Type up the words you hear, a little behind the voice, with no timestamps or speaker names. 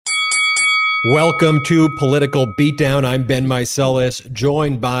Welcome to Political Beatdown. I'm Ben Meiselas,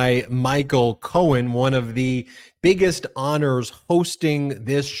 joined by Michael Cohen. One of the biggest honors hosting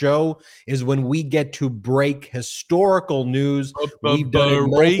this show is when we get to break historical news. We've done it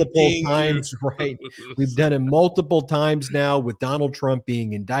multiple times, right? We've done it multiple times now with Donald Trump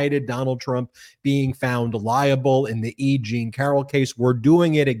being indicted, Donald Trump being found liable in the E. Jean Carroll case. We're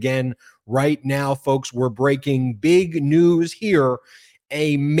doing it again right now, folks. We're breaking big news here.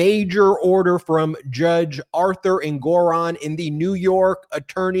 A major order from Judge Arthur Engoron in the New York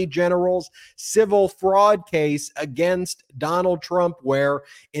Attorney General's civil fraud case against Donald Trump, where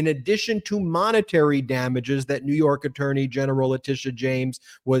in addition to monetary damages that New York Attorney General Letitia James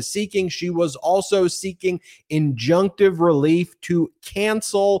was seeking, she was also seeking injunctive relief to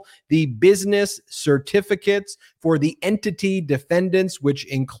cancel the business certificates for the entity defendants, which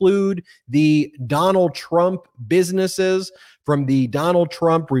include the Donald Trump businesses from the Donald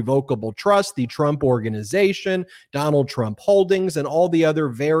Trump Revocable Trust, the Trump Organization, Donald Trump Holdings, and all the other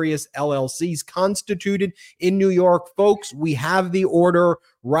various LLCs constituted in New York. Folks, we have the order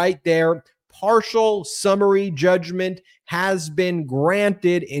right there. Partial summary judgment has been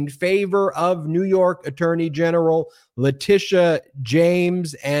granted in favor of New York Attorney General Letitia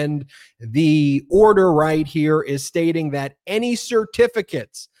James, and the order right here is stating that any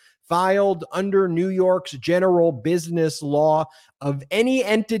certificates filed under New York's general business law of any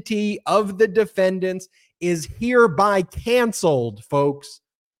entity of the defendants is hereby canceled, folks.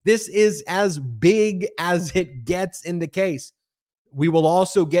 This is as big as it gets in the case. We will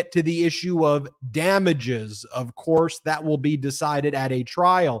also get to the issue of damages. Of course, that will be decided at a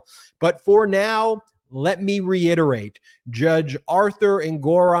trial. But for now, let me reiterate, Judge Arthur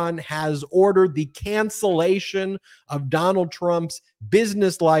Engoron has ordered the cancellation of Donald Trump's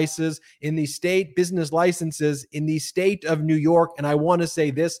business licenses in the state of New York. And I want to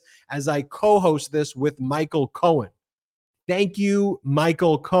say this as I co-host this with Michael Cohen. Thank you,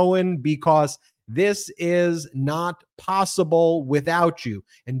 Michael Cohen, because this is not possible without you.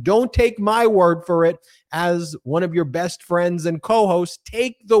 And don't take my word for it as one of your best friends and co-hosts.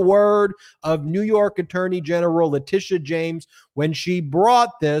 Take the word of New York Attorney General Letitia James when she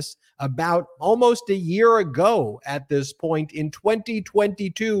brought this about almost a year ago at this point in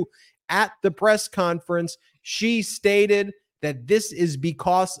 2022 at the press conference. She stated that this is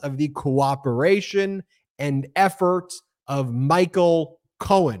because of the cooperation and efforts of Michael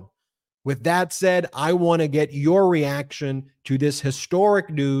Cohen. With that said, I want to get your reaction to this historic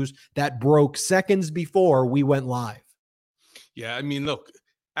news that broke seconds before we went live. Yeah, I mean, look,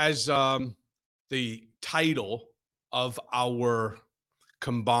 as the title of our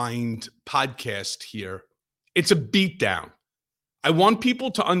combined podcast here, it's a beatdown. I want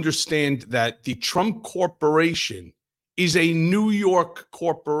people to understand that the Trump Corporation is a New York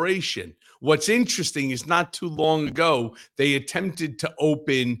corporation. What's interesting is not too long ago, they attempted to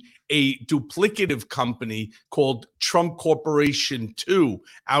open a duplicative company called Trump Corporation 2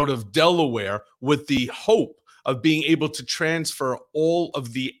 out of Delaware with the hope of being able to transfer all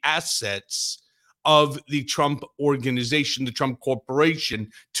of the assets of the Trump organization, the Trump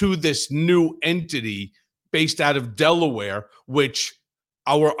Corporation, to this new entity based out of Delaware, which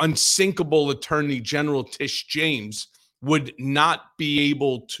our unsinkable Attorney General Tish James would not be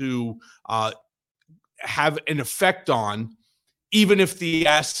able to have an effect on, even if the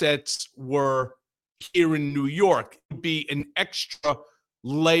assets were here in New York. It would be an extra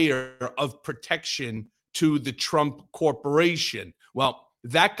layer of protection to the Trump Corporation. Well,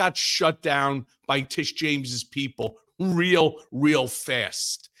 that got shut down by Tish James's people real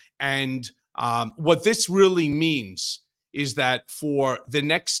fast. And what this really means is that for the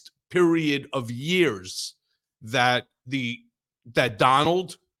next period of years, that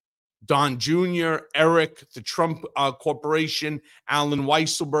Don Jr., Eric, the Trump Corporation, Alan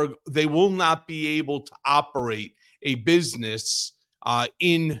Weisselberg, they will not be able to operate a business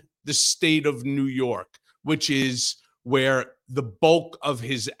in the state of New York, which is where the bulk of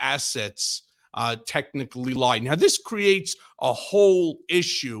his assets technically lie. Now, this creates a whole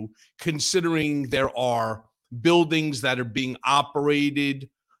issue considering there are buildings that are being operated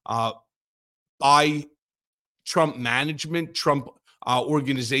by Trump management, Trump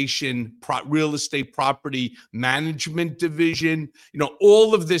organization, real estate property management division.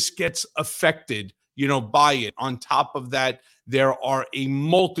 All of this gets affected, by it. On top of that, there are a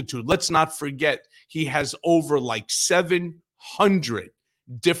multitude. Let's not forget, he has over like 700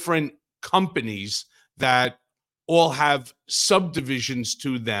 different companies that all have subdivisions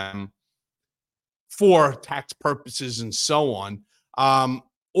to them for tax purposes and so on.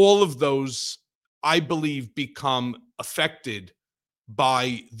 All of those, I believe, become affected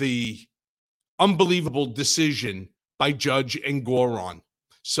by the unbelievable decision by Judge Engoron.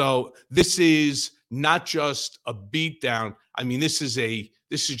 So this is not just a beatdown. I mean, this is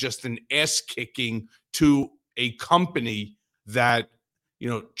just an ass kicking to a company that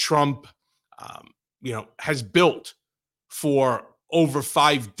Trump has built for over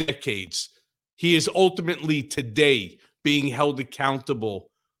 5 decades. He is ultimately today being held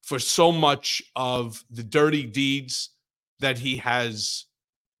accountable for so much of the dirty deeds that he has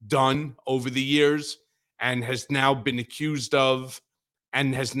done over the years and has now been accused of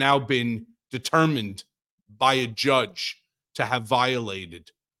and has now been determined by a judge to have violated.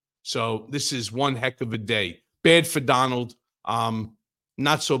 So this is one heck of a day. Bad for Donald,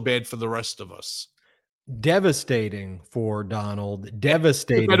 not so bad for the rest of us. Devastating for Donald, That's a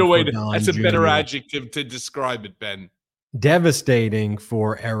devastating better way for Don that's a better Jr., adjective to describe it, Ben. devastating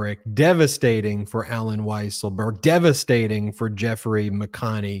for Eric, devastating for Alan Weisselberg, devastating for Jeffrey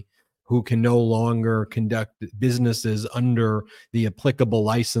McConney, who can no longer conduct businesses under the applicable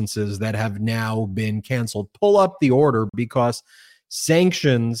licenses that have now been canceled. Pull up the order, because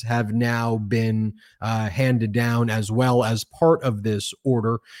sanctions have now been handed down as well as part of this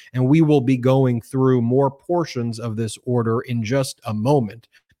order, and we will be going through more portions of this order in just a moment.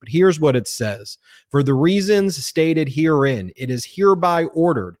 But here's what it says. For the reasons stated herein, it is hereby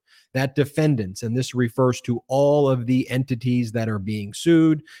ordered that defendants, and this refers to all of the entities that are being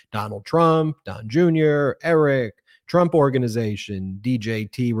sued, Donald Trump, Don Jr., Eric, Trump Organization,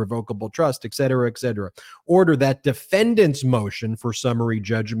 DJT, Revocable Trust, et cetera, order that defendant's motion for summary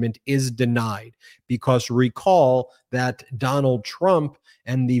judgment is denied, because recall that Donald Trump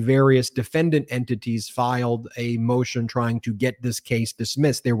and the various defendant entities filed a motion trying to get this case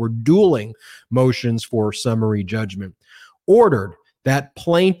dismissed. There were dueling motions for summary judgment. Ordered that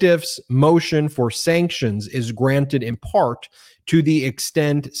plaintiff's motion for sanctions is granted in part to the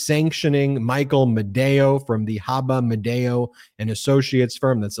extent sanctioning Michael Medeo from the Haba, Medeo and Associates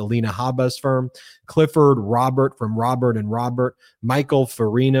firm, that's Alina Haba's firm, Clifford Robert from Robert and Robert, Michael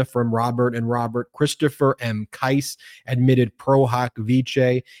Farina from Robert and Robert, Christopher M. Keiss admitted pro hoc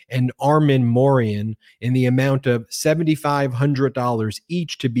vice, and Armin Morian in the amount of $7,500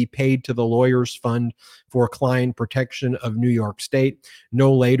 each to be paid to the Lawyers Fund for Client Protection of New York State,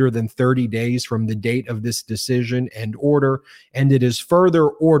 no later than 30 days from the date of this decision and order. And it is further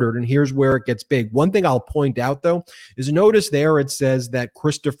ordered, and here's where it gets big. One thing I'll point out, though, is notice there it says that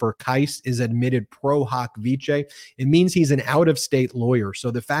Christopher Keiss is admitted pro hoc vice. It means he's an out-of-state lawyer.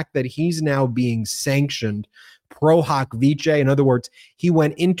 So the fact that he's now being sanctioned pro hoc vice, in other words, he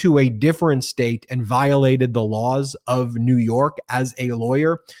went into a different state and violated the laws of New York as a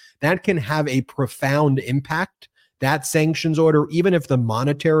lawyer, that can have a profound impact, that sanctions order, even if the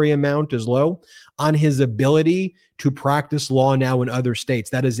monetary amount is low, on his ability to practice law now in other states.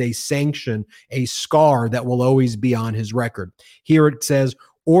 That is a sanction, a scar that will always be on his record. Here it says,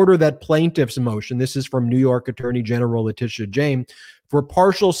 order that plaintiff's motion, this is from New York Attorney General Letitia James, for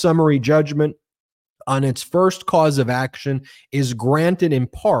partial summary judgment on its first cause of action is granted in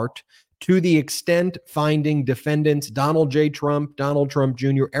part to the extent finding defendants Donald J. Trump, Donald Trump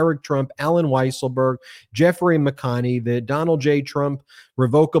Jr., Eric Trump, Alan Weisselberg, Jeffrey McConney, the Donald J. Trump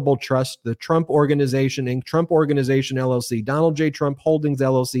Revocable Trust, the Trump Organization Inc., Trump Organization LLC, Donald J. Trump Holdings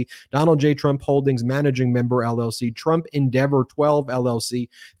LLC, Donald J. Trump Holdings Managing Member LLC, Trump Endeavor 12 LLC,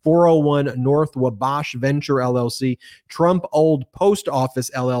 401 North Wabash Venture LLC, Trump Old Post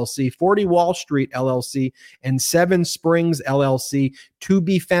Office LLC, 40 Wall Street LLC, and 7 Springs LLC to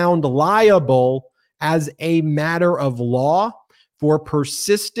be found liable as a matter of law for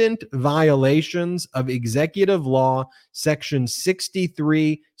persistent violations of Executive Law, Section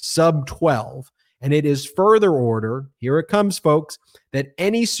 63, Sub 12. And it is further ordered, here it comes, folks, that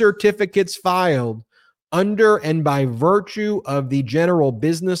any certificates filed under and by virtue of the General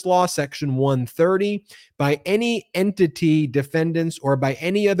Business Law, Section 130, by any entity, defendants, or by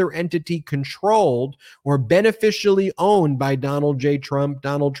any other entity controlled or beneficially owned by Donald J. Trump,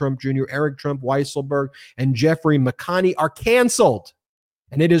 Donald Trump Jr., Eric Trump, Weisselberg, and Jeffrey McConney are canceled.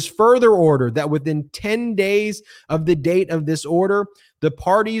 And it is further ordered that within 10 days of the date of this order, the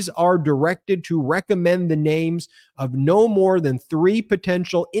parties are directed to recommend the names of no more than 3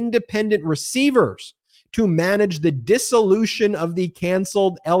 potential independent receivers to manage the dissolution of the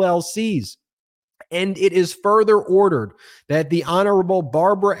canceled LLCs. And it is further ordered that the Honorable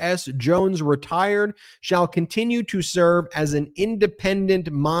Barbara S. Jones, retired, shall continue to serve as an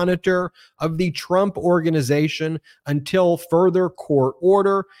independent monitor of the Trump Organization until further court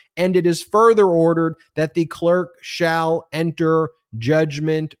order. And it is further ordered that the clerk shall enter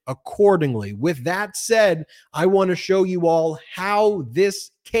judgment accordingly. With that said, I want to show you all how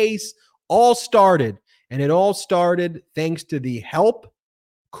this case all started, and it all started thanks to the help,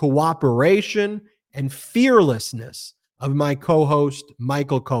 cooperation, and fearlessness of my co-host,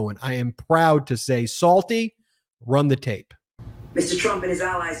 Michael Cohen. I am proud to say, Salty, run the tape. Mr. Trump and his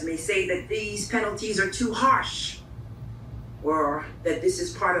allies may say that these penalties are too harsh, or that this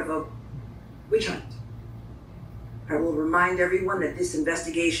is part of a witch hunt. I will remind everyone that this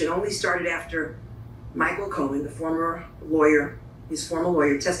investigation only started after Michael Cohen, his former lawyer,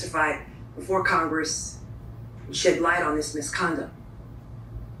 testified before Congress and shed light on this misconduct.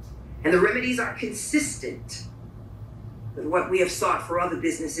 And the remedies are consistent with what we have sought for other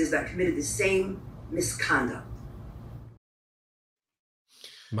businesses that committed the same misconduct.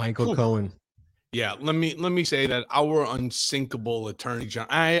 Michael Cohen. Yeah, let me say that our unsinkable attorney general.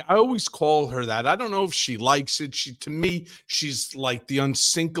 I always call her that. I don't know if she likes it. To me, she's like the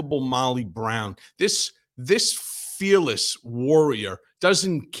unsinkable Molly Brown. This fearless warrior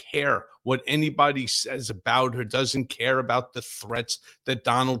doesn't care what anybody says about her, doesn't care about the threats that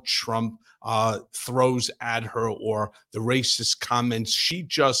Donald Trump throws at her or the racist comments. She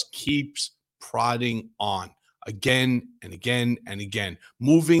just keeps prodding on again and again and again,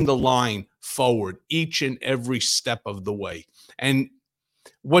 moving the line forward each and every step of the way. And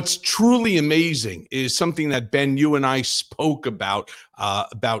what's truly amazing is something that, Ben, you and I spoke about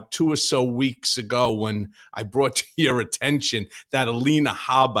 2 or so weeks ago when I brought to your attention that Alina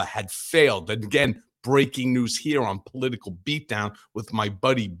Habba had failed. And again, breaking news here on Political Beatdown with my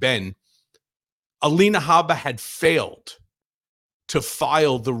buddy Ben. Alina Habba had failed to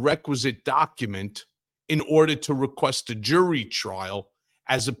file the requisite document in order to request a jury trial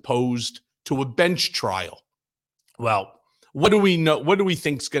as opposed to a bench trial. Well, what do we know? What do we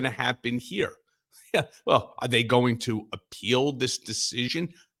think is going to happen here? Yeah, well, are they going to appeal this decision?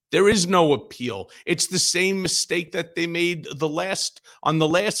 There is no appeal. It's the same mistake that they made on the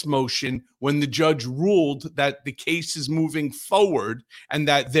last motion when the judge ruled that the case is moving forward and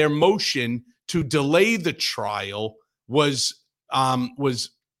that their motion to delay the trial was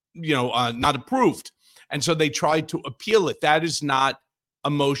not approved. And so they tried to appeal it. That is not a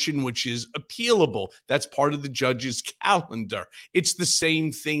motion which is appealable. That's part of the judge's calendar. It's the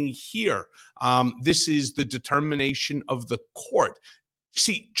same thing here. This is the determination of the court.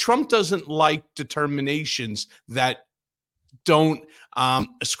 See, Trump doesn't like determinations that don't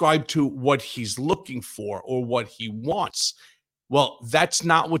ascribe to what he's looking for or what he wants. Well, that's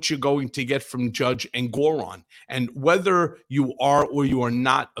not what you're going to get from Judge Engoron. And whether you are or you are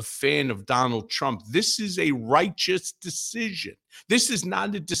not a fan of Donald Trump, this is a righteous decision. This is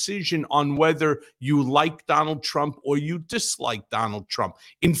not a decision on whether you like Donald Trump or you dislike Donald Trump.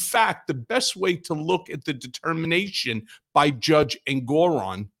 In fact, the best way to look at the determination by Judge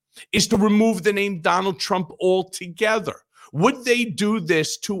Engoron is to remove the name Donald Trump altogether. Would they do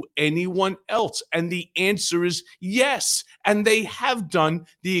this to anyone else? And the answer is yes. And they have done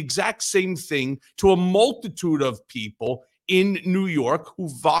the exact same thing to a multitude of people in New York who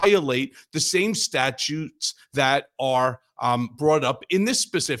violate the same statutes that are brought up in this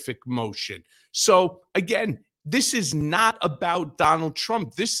specific motion. So again, this is not about Donald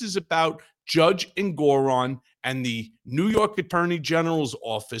Trump. This is about Judge Engoron and the New York Attorney General's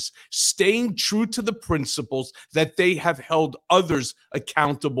office staying true to the principles that they have held others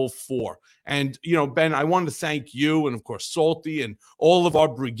accountable for. And, Ben, I want to thank you and, of course, Salty and all of our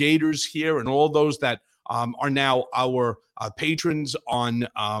brigaders here and all those that are now our patrons on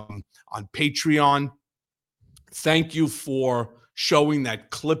Patreon. Thank you for showing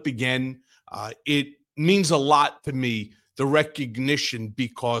that clip again. It means a lot to me, the recognition,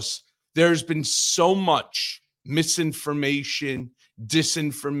 because there's been so much misinformation,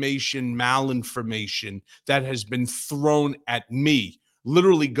 disinformation, malinformation that has been thrown at me,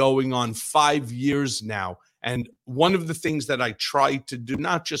 literally going on 5 years now. And one of the things that I try to do,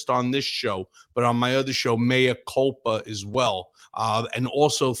 not just on this show, but on my other show, Mea Culpa, as well, and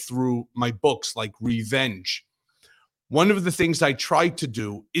also through my books like Revenge, one of the things I try to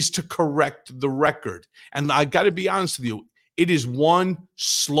do is to correct the record. And I got to be honest with you, it is one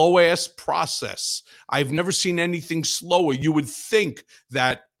slow-ass process. I've never seen anything slower. You would think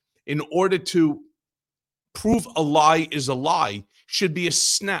that in order to prove a lie is a lie should be a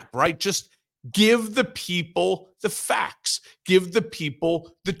snap, right? Just give the people the facts. Give the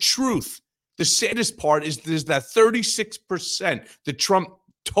people the truth. The saddest part is there's that 36%, the Trump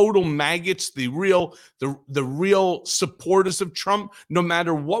total maggots, the real supporters of Trump. No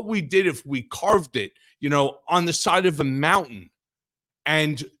matter what we did, if we carved it, on the side of a mountain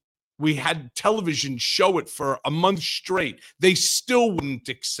and we had television show it for a month straight, they still wouldn't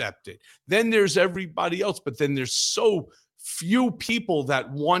accept it. Then there's everybody else, but then there's so few people that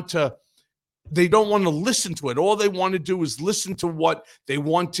want to they don't want to listen to it. All they want to do is listen to what they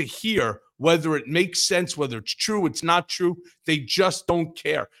want to hear, whether it makes sense, whether it's true, it's not true. They just don't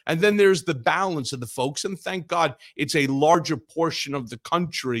care. And then there's the balance of the folks. And thank God it's a larger portion of the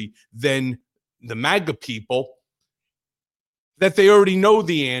country than the MAGA people, that they already know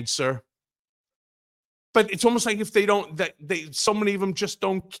the answer. But it's almost like if they don't, so many of them just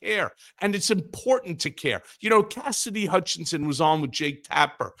don't care. And it's important to care. You know, Cassidy Hutchinson was on with Jake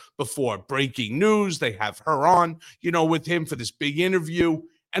Tapper before. Breaking news. They have her on, you know, with him for this big interview.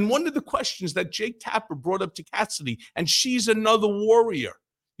 And one of the questions that Jake Tapper brought up to Cassidy, and she's another warrior.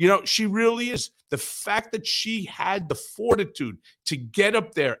 You know, she really is. The fact that she had the fortitude to get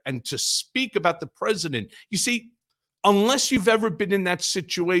up there and to speak about the president. You see, unless you've ever been in that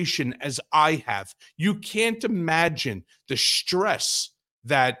situation as I have, you can't imagine the stress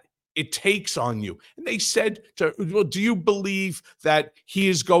that it takes on you. And they said to, well, do you believe that he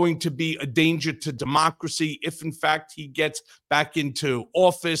is going to be a danger to democracy if, in fact, he gets back into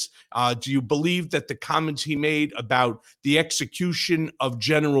office? Do you believe that the comments he made about the execution of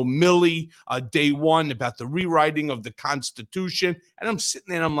General Milley day one, about the rewriting of the Constitution? And I'm sitting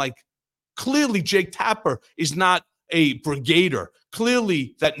there and I'm like, clearly Jake Tapper is not a brigader.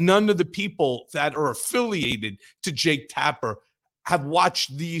 Clearly that none of the people that are affiliated to Jake Tapper have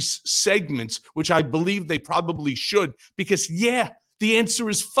watched these segments, which I believe they probably should, because yeah, the answer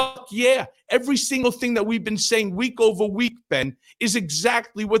is fuck yeah. Every single thing that we've been saying week over week, Ben, is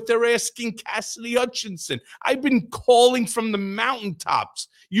exactly what they're asking Cassidy Hutchinson. I've been calling from the mountaintops.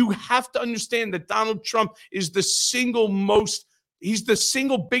 You have to understand that Donald Trump is the single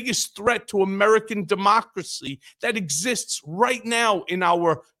biggest threat to American democracy that exists right now in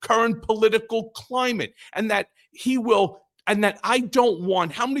our current political climate, and that he will. And that I don't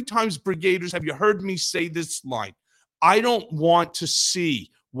want, how many times, brigaders, have you heard me say this line? I don't want to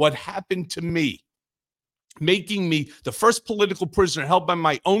see what happened to me, making me the first political prisoner held by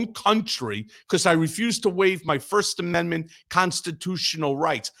my own country because I refused to waive my First Amendment constitutional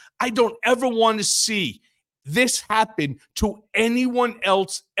rights. I don't ever want to see this happen to anyone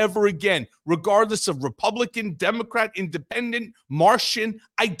else ever again, regardless of Republican, Democrat, Independent, Martian.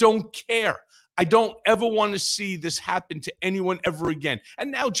 I don't care. I don't ever want to see this happen to anyone ever again.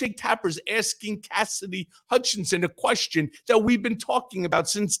 And now Jake Tapper is asking Cassidy Hutchinson a question that we've been talking about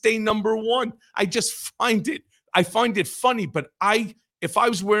since day number one. I find it funny, but if I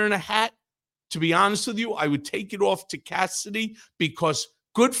was wearing a hat, to be honest with you, I would take it off to Cassidy, because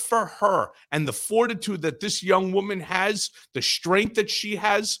good for her and the fortitude that this young woman has, the strength that she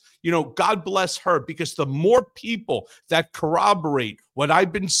has, you know, God bless her, because the more people that corroborate what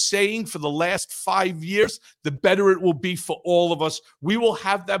I've been saying for the last 5 years, the better it will be for all of us. We will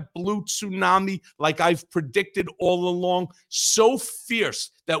have that blue tsunami, like I've predicted all along, so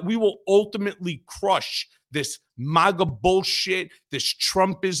fierce that we will ultimately crush this MAGA bullshit, this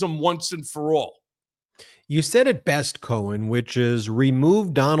Trumpism once and for all. You said it best, Cohen, which is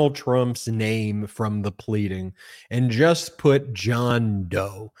remove Donald Trump's name from the pleading and just put John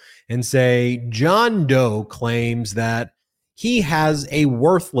Doe and say John Doe claims that he has a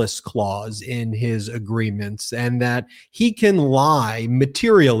worthless clause in his agreements and that he can lie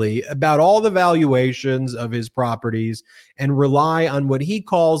materially about all the valuations of his properties and rely on what he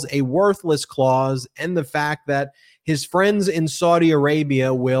calls a worthless clause and the fact that his friends in Saudi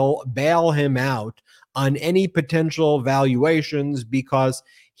Arabia will bail him out on any potential valuations because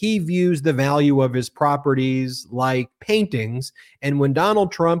he views the value of his properties like paintings. And when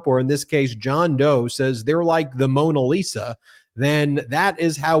Donald Trump, or in this case, John Doe, says they're like the Mona Lisa, then that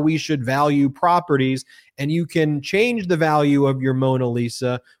is how we should value properties. And you can change the value of your Mona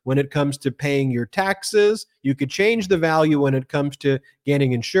Lisa when it comes to paying your taxes. You could change the value when it comes to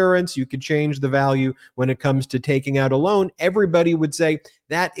getting insurance. You could change the value when it comes to taking out a loan. Everybody would say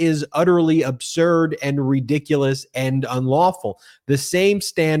that is utterly absurd and ridiculous and unlawful. The same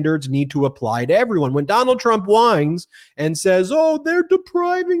standards need to apply to everyone. When Donald Trump whines and says, oh, they're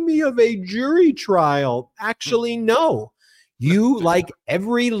depriving me of a jury trial. Actually, no. You, like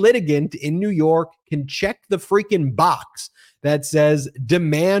every litigant in New York, can check the freaking box that says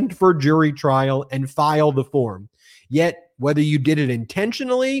demand for jury trial and file the form. Yet, whether you did it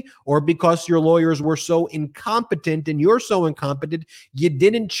intentionally or because your lawyers were so incompetent and you're so incompetent, you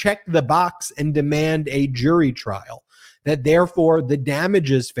didn't check the box and demand a jury trial. That therefore the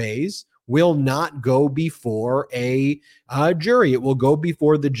damages phase will not go before a jury. It will go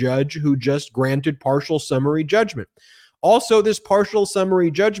before the judge who just granted partial summary judgment. Also, this partial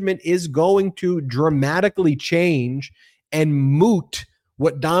summary judgment is going to dramatically change and moot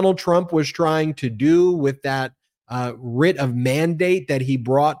what Donald Trump was trying to do with that writ of mandate that he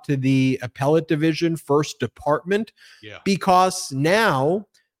brought to the appellate division, first department, because now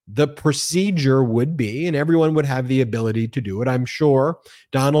the procedure would be, and everyone would have the ability to do it. I'm sure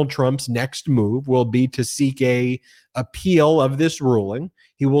Donald Trump's next move will be to seek a appeal of this ruling.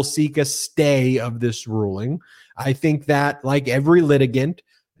 He will seek a stay of this ruling. I think that, like every litigant,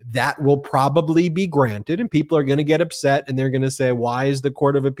 that will probably be granted, and people are going to get upset and they're going to say, why is the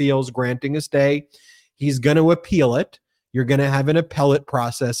Court of Appeals granting a stay? He's going to appeal it. You're going to have an appellate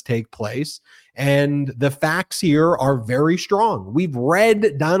process take place. And the facts here are very strong. We've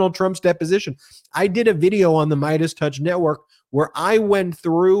read Donald Trump's deposition. I did a video on the Midas Touch Network where I went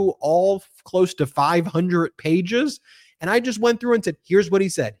through all close to 500 pages. And I just went through and said, here's what he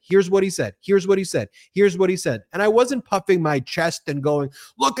said. Here's what he said. Here's what he said. Here's what he said. And I wasn't puffing my chest and going,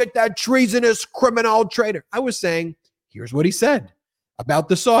 look at that treasonous criminal traitor. I was saying, here's what he said about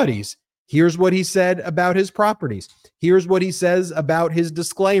the Saudis. Here's what he said about his properties. Here's what he says about his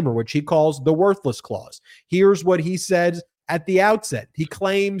disclaimer, which he calls the worthless clause. Here's what he said at the outset. He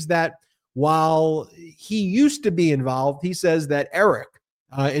claims that while he used to be involved, he says that Eric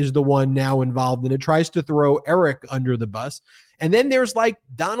is the one now involved, and it tries to throw Eric under the bus. And then there's like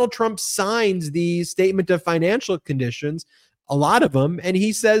Donald Trump signs the statement of financial conditions, a lot of them, and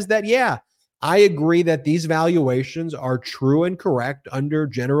he says that, yeah, I agree that these valuations are true and correct under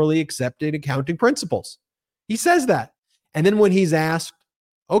generally accepted accounting principles. He says that. And then when he's asked,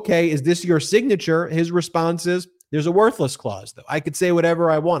 okay, is this your signature? His response is, there's a worthless clause, though. I could say whatever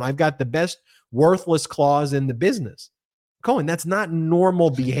I want. I've got the best worthless clause in the business. Cohen, that's not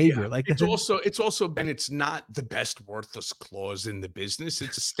normal behavior. Like it's also Ben, it's not the best worthless clause in the business.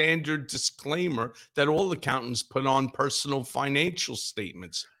 It's a standard disclaimer that all accountants put on personal financial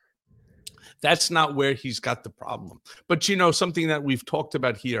statements. That's not where he's got the problem. But, you know, something that we've talked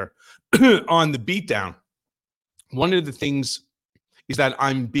about here on the beatdown, one of the things is that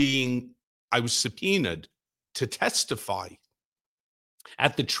I was subpoenaed to testify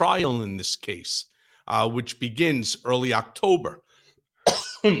at the trial in this case, which begins early October.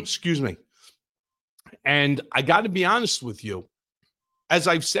 Excuse me. And I got to be honest with you. As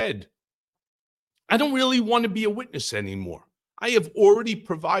I've said, I don't really want to be a witness anymore. I have already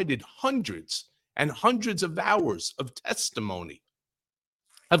provided hundreds and hundreds of hours of testimony.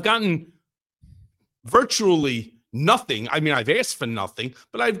 I've gotten virtually nothing. I mean, I've asked for nothing,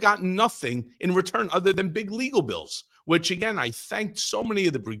 but I've gotten nothing in return other than big legal bills, which, again, I thanked so many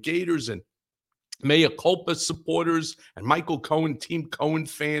of the brigaders and Mea Culpa supporters and Michael Cohen, Team Cohen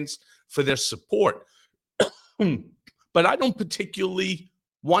fans for their support. But I don't particularly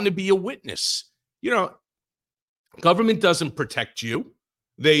want to be a witness. You know, government doesn't protect you.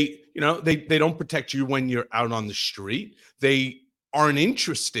 They don't protect you when you're out on the street. They aren't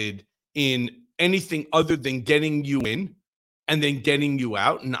interested in anything other than getting you in and then getting you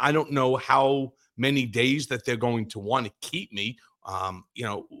out. And I don't know how many days that they're going to want to keep me.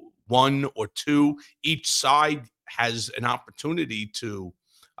 1 or 2. Each side has an opportunity to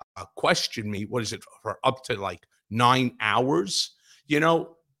question me. What is it, for up to like 9 hours? You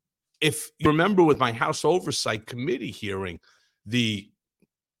know, if you remember with my House Oversight Committee hearing, the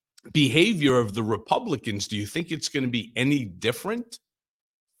behavior of the Republicans, do you think it's going to be any different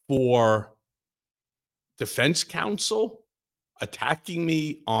for defense counsel attacking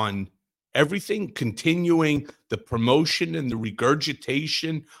me on everything, continuing the promotion and the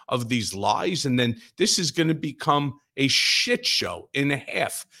regurgitation of these lies? And then this is going to become a shit show and a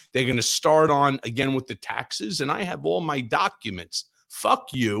half. They're going to start on again with the taxes, and I have all my documents. Fuck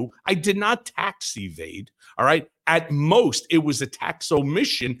you. I did not tax evade. All right. At most, it was a tax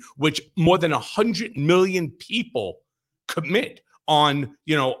omission, which more than 100 million people commit on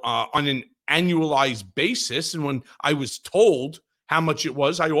an annualized basis. And when I was told how much it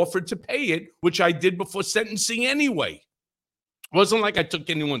was, I offered to pay it, which I did before sentencing anyway. It wasn't like I took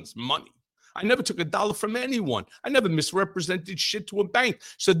anyone's money. I never took $1 from anyone. I never misrepresented shit to a bank.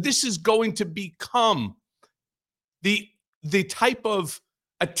 So this is going to become the type of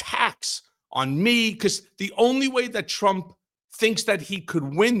attacks on me, because the only way that Trump thinks that he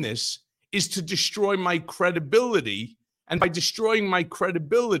could win this is to destroy my credibility. And by destroying my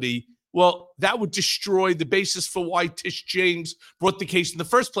credibility, well, that would destroy the basis for why Tish James brought the case in the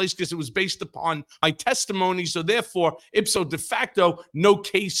first place, because it was based upon my testimony. So therefore, ipso de facto, no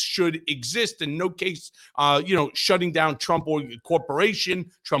case should exist, and no case, shutting down Trump Corporation,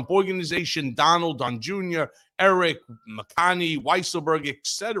 Trump Organization, Donald, Don Jr., Eric, McConney, Weisselberg,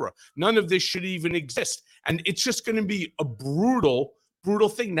 etc. None of this should even exist. And it's just going to be a brutal, brutal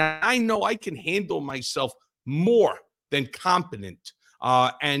thing. Now, I know I can handle myself more than competent.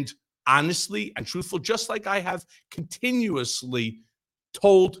 And honestly and truthful, just like I have continuously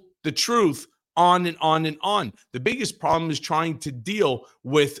told the truth on and on and on. The biggest problem is trying to deal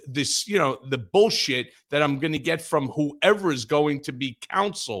with this, the bullshit that I'm going to get from whoever is going to be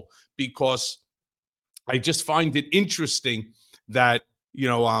counsel, because I just find it interesting that,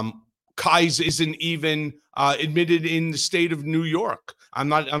 Kais isn't even admitted in the state of New York. I'm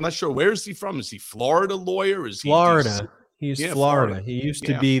not sure. Where is he from? Is he Florida lawyer? Is he Florida? DC? He's Yeah, Florida. He used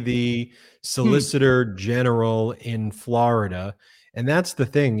to Yeah. be the Solicitor General in Florida. And that's the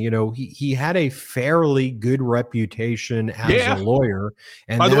thing, he had a fairly good reputation as a lawyer.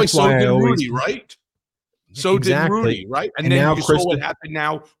 And by the way, that's so why did I always Rudy, right? So exactly. did Rudy, right? And And then now you saw what happened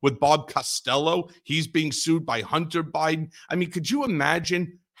now with Bob Costello. He's being sued by Hunter Biden. I mean, could you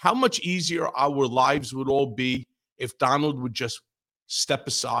imagine how much easier our lives would all be if Donald would just step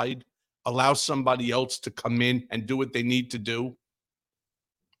aside, allow somebody else to come in and do what they need to do?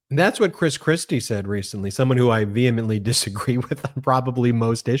 And that's what Chris Christie said recently, someone who I vehemently disagree with on probably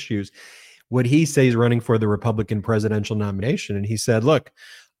most issues. What he says running for the Republican presidential nomination. And he said, look,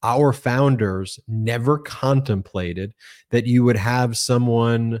 our founders never contemplated that you would have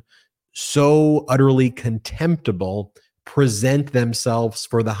someone so utterly contemptible present themselves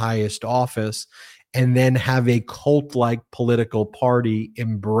for the highest office and then have a cult-like political party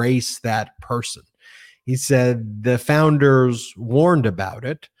embrace that person. He said the founders warned about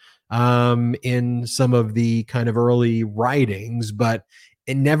it in some of the kind of early writings, but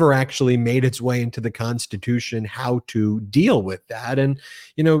it never actually made its way into the Constitution how to deal with that. And,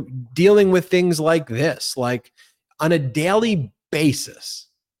 dealing with things like this, like on a daily basis,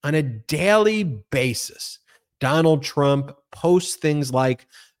 Donald Trump posts things like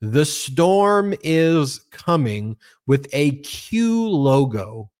the storm is coming with a Q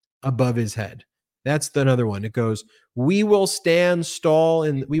logo above his head. That's another one. It goes, we will stand tall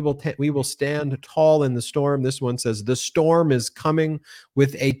and we will stand tall in the storm. This one says the storm is coming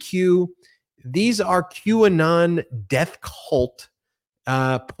with a Q. These are QAnon death cult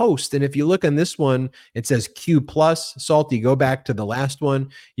post. And if you look on this one, it says Q plus. Salty, go back to the last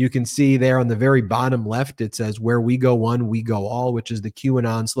one. You can see there on the very bottom left, it says where we go one, we go all, which is the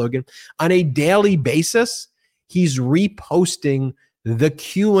QAnon slogan. On a daily basis, he's reposting the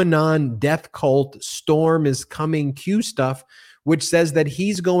QAnon death cult storm is coming Q stuff, which says that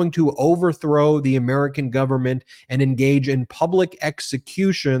he's going to overthrow the American government and engage in public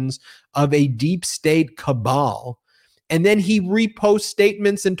executions of a deep state cabal. And then he reposts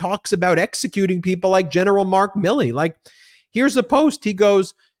statements and talks about executing people like General Mark Milley. Like, here's a post.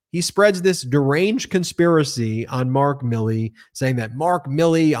 He spreads this deranged conspiracy on Mark Milley, saying that Mark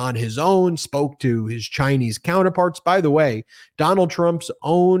Milley on his own spoke to his Chinese counterparts. By the way, Donald Trump's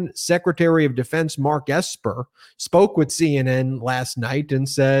own Secretary of Defense, Mark Esper, spoke with CNN last night and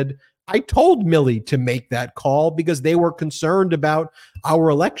said, I told Milley to make that call because they were concerned about our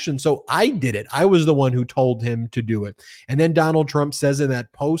election. So I did it. I was the one who told him to do it. And then Donald Trump says in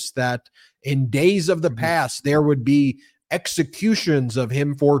that post that in days of the past, there would be executions of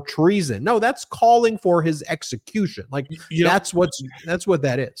him for treason. No, that's calling for his execution. Like that's what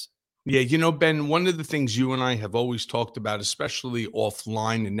that is. Yeah, Ben, one of the things you and I have always talked about, especially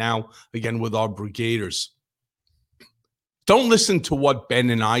offline and now again with our brigaders, don't listen to what Ben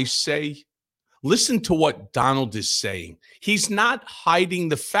and I say. Listen to what Donald is saying. He's not hiding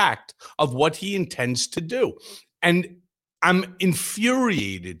the fact of what he intends to do. And I'm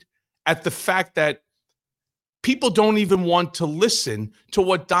infuriated at the fact that people don't even want to listen to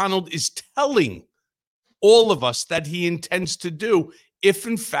what Donald is telling all of us that he intends to do if,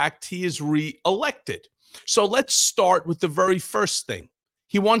 in fact, he is reelected. So let's start with the very first thing.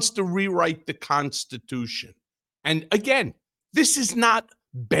 He wants to rewrite the Constitution. And again, this is not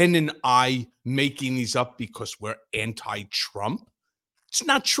Ben and I making these up because we're anti-Trump. It's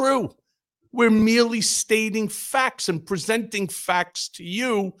not true. We're merely stating facts and presenting facts to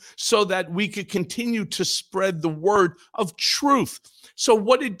you so that we could continue to spread the word of truth. So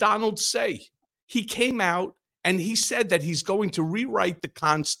what did Donald say? He came out and he said that he's going to rewrite the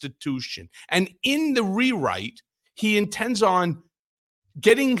Constitution. And in the rewrite, he intends on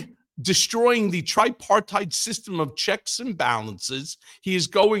destroying the tripartite system of checks and balances. He is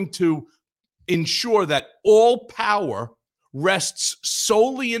going to ensure that all power rests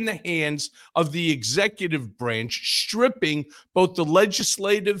solely in the hands of the executive branch, stripping both the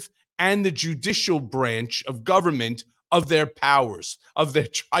legislative and the judicial branch of government of their powers, of their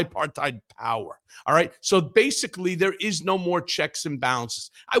tripartite power. All right. So basically, there is no more checks and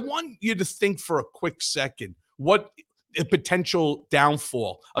balances. I want you to think for a quick second what a potential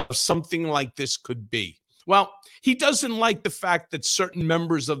downfall of something like this could be. Well, he doesn't like the fact that certain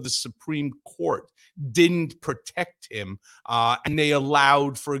members of the Supreme Court didn't protect him, and they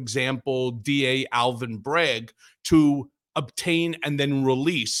allowed, for example, DA Alvin Bragg to obtain and then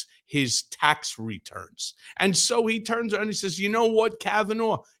release his tax returns. And so he turns around and he says, you know what,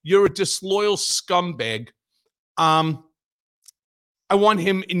 Kavanaugh, you're a disloyal scumbag. I want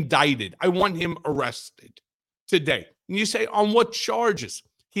him indicted. I want him arrested today. And you say, on what charges?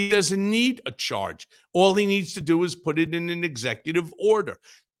 He doesn't need a charge. All he needs to do is put it in an executive order.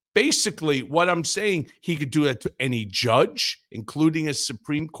 Basically, what I'm saying, he could do it to any judge, including a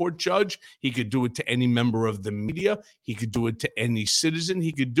Supreme Court judge. He could do it to any member of the media. He could do it to any citizen.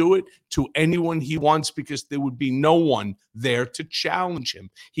 He could do it to anyone he wants because there would be no one there to challenge him.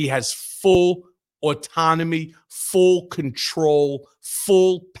 He has full autonomy, full control,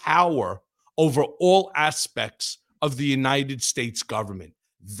 full power over all aspects of the United States government.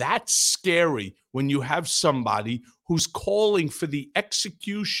 That's scary when you have somebody who's calling for the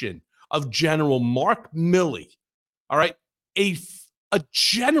execution of General Mark Milley, all right, a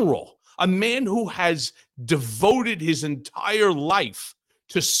general, a man who has devoted his entire life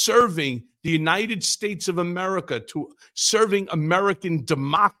to serving the United States of America, to serving American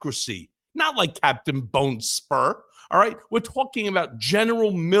democracy, not like Captain Bone Spur, all right? We're talking about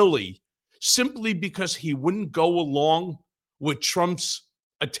General Milley simply because he wouldn't go along with Trump's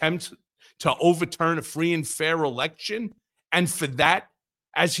attempt to overturn a free and fair election. And for that,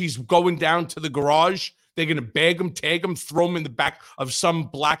 as he's going down to the garage, they're going to bag him, tag him, throw him in the back of some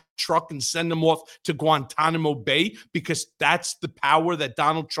black truck and send him off to Guantanamo Bay because that's the power that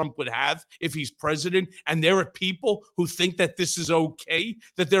Donald Trump would have if he's president. And there are people who think that this is okay,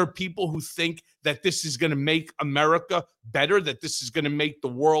 that there are people who think that this is going to make America better, that this is going to make the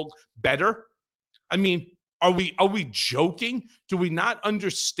world better. I mean, are we joking? Do we not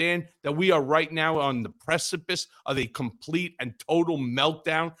understand that we are right now on the precipice of a complete and total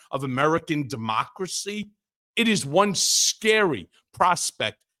meltdown of American democracy? It is one scary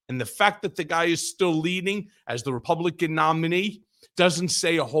prospect. And the fact that the guy is still leading as the Republican nominee doesn't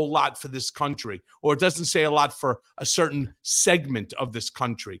say a whole lot for this country, or it doesn't say a lot for a certain segment of this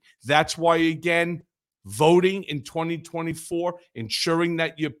country. That's why, again, voting in 2024, ensuring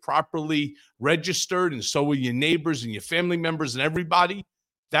that you're properly registered, and so are your neighbors and your family members and everybody.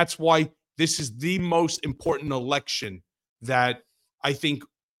 That's why this is the most important election that I think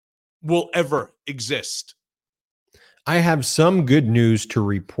will ever exist. I have some good news to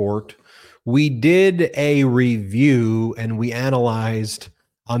report. We did a review and we analyzed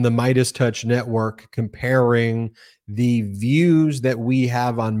on the Midas Touch Network, comparing the views that we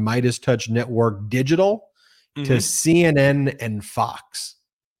have on Midas Touch Network Digital to CNN and Fox.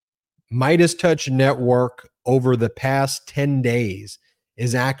 Midas Touch Network over the past 10 days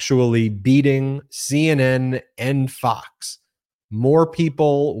is actually beating CNN and Fox. More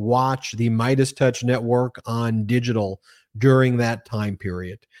people watch the Midas Touch Network on digital during that time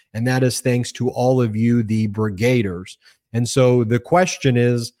period. And that is thanks to all of you, the brigaders. And so the question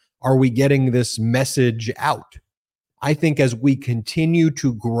is, are we getting this message out? I think as we continue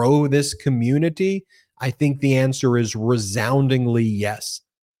to grow this community, I think the answer is resoundingly yes.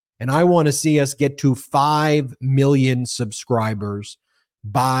 And I want to see us get to 5 million subscribers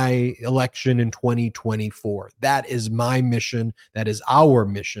by election in 2024. That is my mission. That is our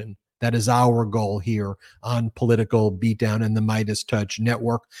mission. That is our goal here on Political Beatdown and the Midas Touch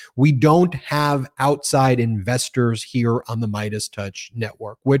Network. We don't have outside investors here on the Midas Touch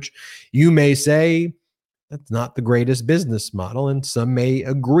Network, which you may say that's not the greatest business model, and some may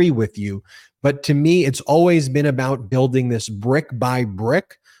agree with you. But to me, it's always been about building this brick by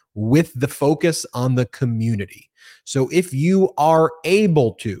brick with the focus on the community. So if you are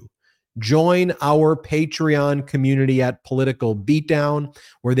able to join our Patreon community at Political Beatdown,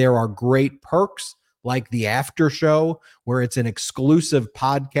 where there are great perks like the after show, where it's an exclusive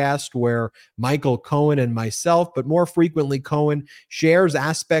podcast where Michael Cohen and myself, but more frequently Cohen, shares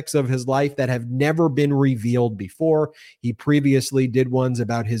aspects of his life that have never been revealed before. He previously did ones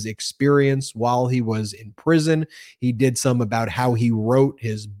about his experience while he was in prison. He did some about how he wrote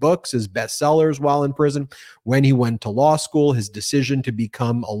his books, his bestsellers while in prison, when he went to law school, his decision to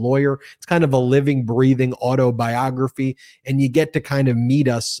become a lawyer. It's kind of a living, breathing autobiography, and you get to kind of meet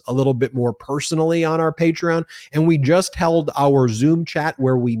us a little bit more personally on our Patreon. And we just held our Zoom chat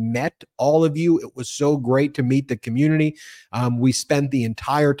where we met all of you. It was so great to meet the community. We spent the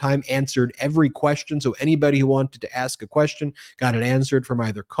entire time, answered every question. So anybody who wanted to ask a question got it answered from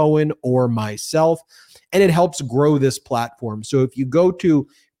either Cohen or myself. And it helps grow this platform. So if you go to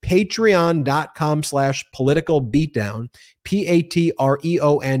patreon.com/political beatdown,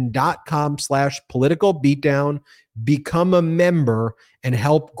 patreon.com/political beatdown. Become a member and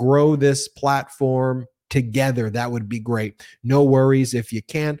help grow this platform together. That would be great. No worries if you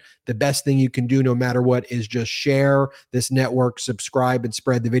can't. The best thing you can do, no matter what, is just share this network, subscribe, and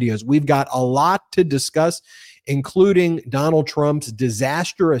spread the videos. We've got a lot to discuss, including Donald Trump's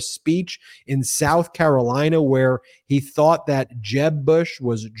disastrous speech in South Carolina, where he thought that Jeb Bush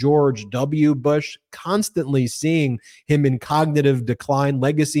was George W. Bush, constantly seeing him in cognitive decline.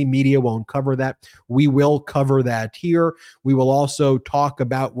 Legacy media won't cover that. We will cover that here. We will also talk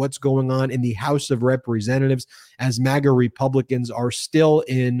about what's going on in the House of Representatives as MAGA Republicans are still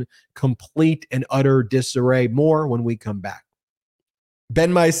in complete and utter disarray. More when we come back.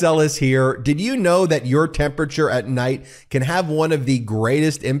 Ben Meiselas here. Did you know that your temperature at night can have one of the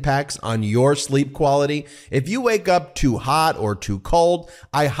greatest impacts on your sleep quality? If you wake up too hot or too cold,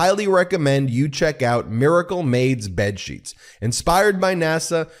 I highly recommend you check out Miracle Made's bed sheets. Inspired by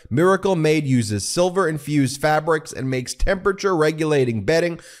NASA, Miracle Made uses silver-infused fabrics and makes temperature-regulating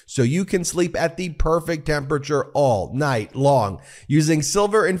bedding so you can sleep at the perfect temperature all night long. Using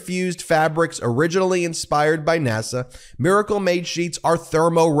silver-infused fabrics originally inspired by NASA, Miracle Made sheets are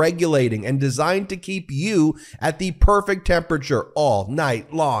thermoregulating and designed to keep you at the perfect temperature all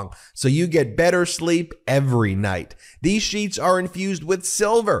night long, so you get better sleep every night. These sheets are infused with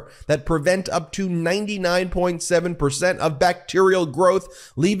silver that prevent up to 99.7% of bacterial growth,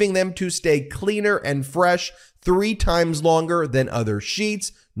 leaving them to stay cleaner and fresh 3 times longer than other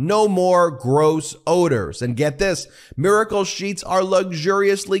sheets. No more gross odors. And get this, Miracle sheets are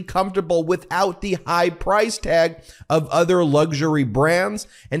luxuriously comfortable without the high price tag of other luxury brands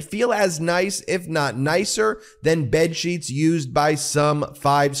and feel as nice, if not nicer, than bed sheets used by some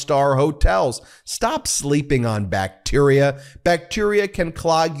 5-star hotels. Stop sleeping on bacteria. Bacteria can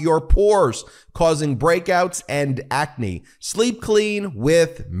clog your pores, causing breakouts and acne. Sleep clean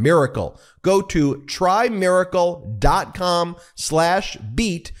with Miracle. Go to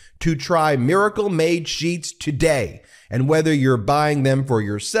trymiracle.com/beat to try Miracle Made sheets today. And whether you're buying them for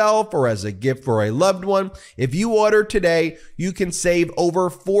yourself or as a gift for a loved one, if you order today, you can save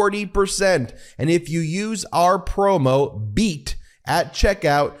over 40%. And if you use our promo BEAT at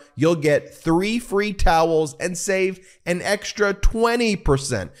checkout, you'll get 3 free towels and save an extra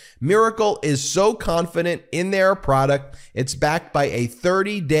 20%. Miracle is so confident in their product, it's backed by a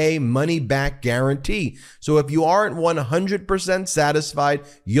 30-day money-back guarantee. So if you aren't 100% satisfied,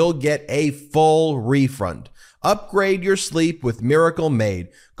 you'll get a full refund. Upgrade your sleep with Miracle Made.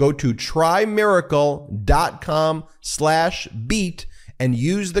 Go to trymiracle.com/beat and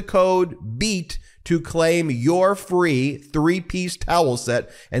use the code BEAT to claim your free 3-piece towel set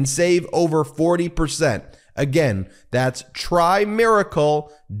and save over 40%. Again, that's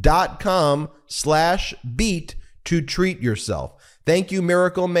trymiracle.com/beat to treat yourself. Thank you,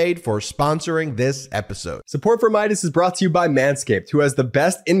 Miracle Made, for sponsoring this episode. Support for Midas is brought to you by Manscaped, who has the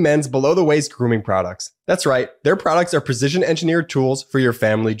best in men's below-the-waist grooming products. That's right, their products are precision-engineered tools for your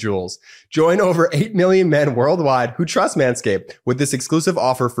family jewels. Join over 8 million men worldwide who trust Manscaped with this exclusive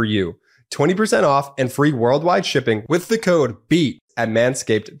offer for you. 20% off and free worldwide shipping with the code BEAT at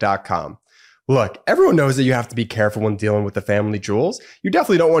manscaped.com. Look, everyone knows that you have to be careful when dealing with the family jewels. You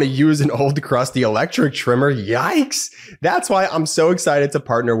definitely don't want to use an old crusty electric trimmer. Yikes! That's why I'm so excited to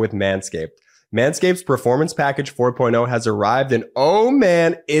partner with Manscaped. Manscaped's Performance Package 4.0 has arrived and oh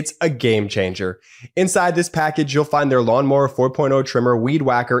man, it's a game changer. Inside this package, you'll find their Lawnmower 4.0 trimmer, Weed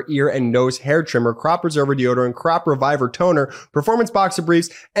Whacker, ear and nose hair trimmer, Crop Preserver deodorant, Crop Reviver toner, Performance boxer briefs,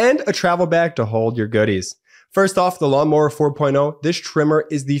 and a travel bag to hold your goodies. First off, the Lawnmower 4.0, this trimmer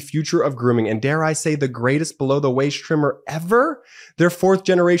is the future of grooming and dare I say the greatest below-the-waist trimmer ever? Their 4th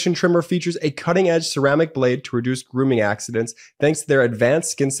generation trimmer features a cutting-edge ceramic blade to reduce grooming accidents thanks to their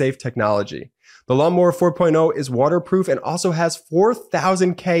advanced skin-safe technology. The Lawnmower 4.0 is waterproof and also has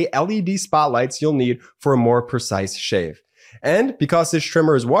 4,000K LED spotlights you'll need for a more precise shave. And because this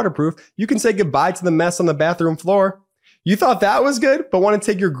trimmer is waterproof, you can say goodbye to the mess on the bathroom floor. You thought that was good, but want to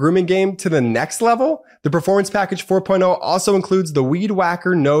take your grooming game to the next level? The Performance Package 4.0 also includes the Weed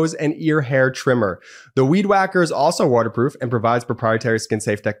Whacker nose and ear hair trimmer. The Weed Whacker is also waterproof and provides proprietary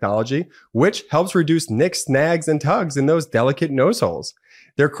skin-safe technology, which helps reduce nicks, snags, and tugs in those delicate nose holes.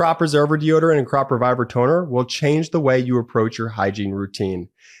 Their Crop Preserver deodorant and Crop Reviver toner will change the way you approach your hygiene routine.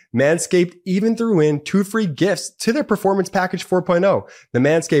 Manscaped even threw in 2 free gifts to their Performance Package 4.0, the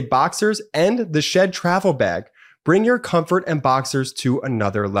Manscaped Boxers and the Shed Travel Bag. Bring your comfort and boxers to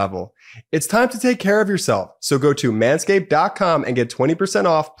another level. It's time to take care of yourself. So go to manscaped.com and get 20%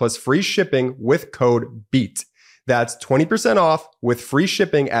 off plus free shipping with code BEAT. That's 20% off with free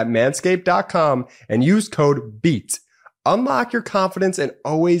shipping at manscaped.com and use code BEAT. Unlock your confidence and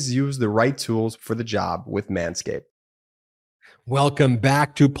always use the right tools for the job with Manscaped. Welcome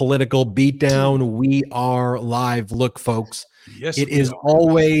back to Political Beatdown. We are live. Look, folks, Yes, it we is are.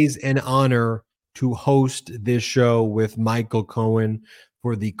 always an honor to host this show with Michael Cohen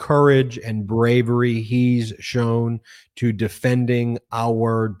for the courage and bravery he's shown to defending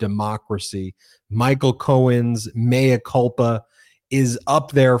our democracy. Michael Cohen's mea culpa is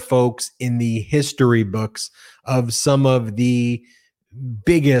up there, folks, in the history books of some of the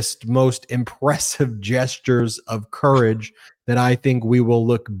biggest, most impressive gestures of courage that I think we will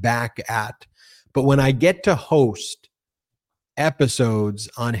look back at. But when I get to host episodes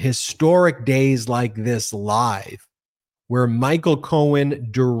on historic days like this live, where Michael Cohen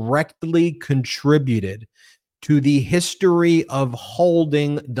directly contributed to the history of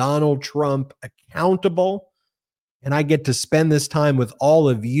holding Donald Trump accountable, and I get to spend this time with all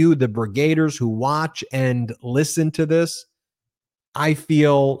of you, the brigaders who watch and listen to this, I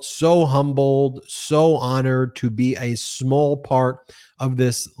feel so humbled, so honored to be a small part of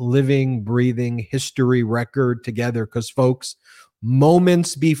this living, breathing history record together. Because, folks,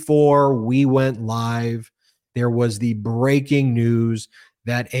 moments before we went live, there was the breaking news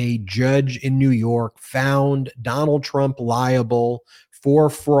that a judge in New York found Donald Trump liable for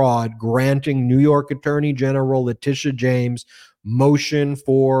fraud, granting New York Attorney General Letitia James motion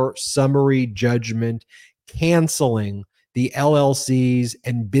for summary judgment, canceling the LLCs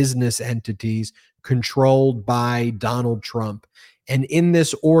and business entities controlled by Donald Trump. And in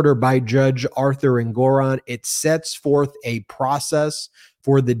this order by Judge Arthur Engoron, it sets forth a process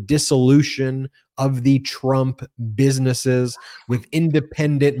for the dissolution of the Trump businesses with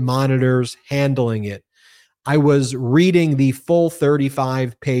independent monitors handling it. I was reading the full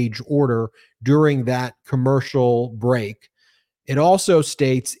 35-page order during that commercial break. It also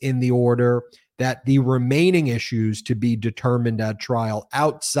states in the order that the remaining issues to be determined at trial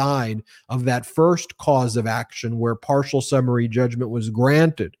outside of that first cause of action where partial summary judgment was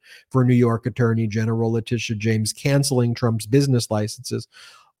granted for New York Attorney General Letitia James canceling Trump's business licenses,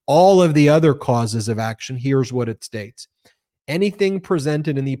 all of the other causes of action, here's what it states. Anything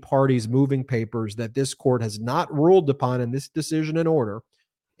presented in the parties' moving papers that this court has not ruled upon in this decision and order,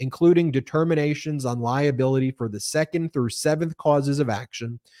 including determinations on liability for the second through seventh causes of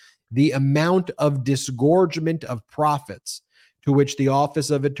action, the amount of disgorgement of profits to which the Office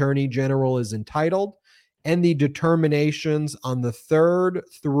of Attorney General is entitled, and the determinations on the third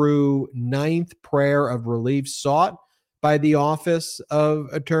through ninth prayer of relief sought by the Office of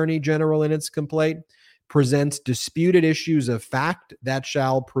Attorney General in its complaint, presents disputed issues of fact that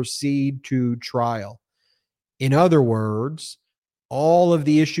shall proceed to trial. In other words, all of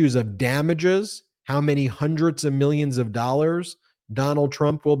the issues of damages, how many hundreds of millions of dollars Donald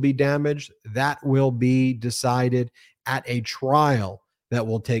Trump will be damaged, that will be decided at a trial that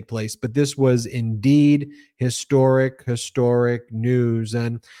will take place. But this was indeed historic news.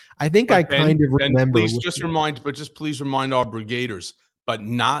 And I think I kind of remember. Please remind our brigaders, but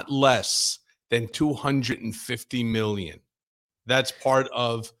not less than 250 million. That's part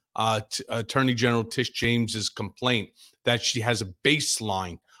of Attorney General Tish James's complaint, that she has a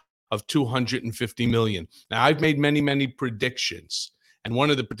baseline of 250 million. Now, I've made many predictions, and one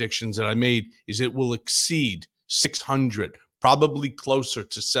of the predictions that I made is it will exceed 600, probably closer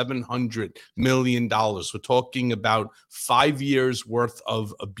to $700 million. We're talking about 5 years worth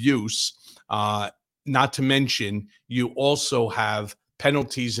of abuse. Not to mention, you also have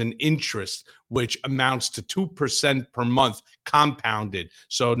penalties and interest, which amounts to 2% per month compounded.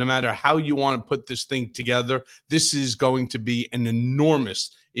 So no matter how you want to put this thing together, this is going to be an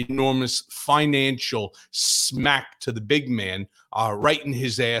enormous financial smack to the big man, right in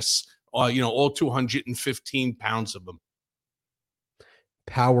his ass, all 215 pounds of them.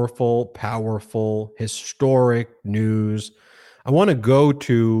 Powerful, historic news. I want to go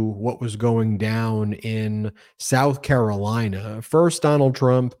to what was going down in South Carolina. First, Donald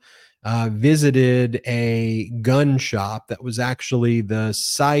Trump visited a gun shop that was actually the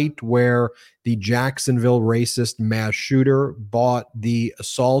site where the Jacksonville racist mass shooter bought the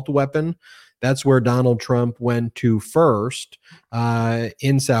assault weapon. That's where Donald Trump went to first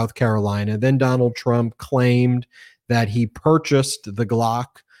in South Carolina. Then Donald Trump claimed that he purchased the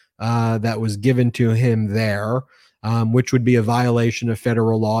Glock that was given to him there, which would be a violation of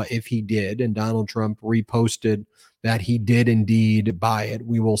federal law if he did. And Donald Trump reposted that he did indeed buy it.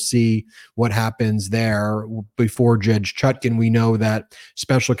 We will see what happens there. Before Judge Chutkan, we know that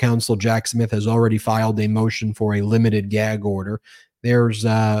Special Counsel Jack Smith has already filed a motion for a limited gag order. There's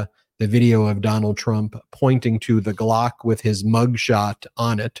the video of Donald Trump pointing to the Glock with his mugshot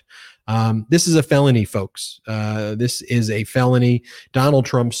on it. This is a felony, folks. This is a felony. Donald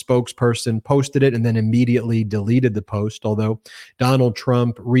Trump's spokesperson posted it and then immediately deleted the post, although Donald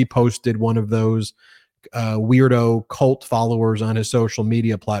Trump reposted one of those weirdo cult followers on his social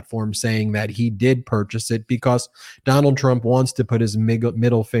media platform saying that he did purchase it because Donald Trump wants to put his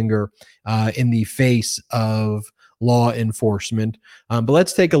middle finger in the face of law enforcement. But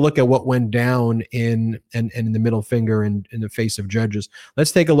let's take a look at what went down in the middle finger in the face of judges.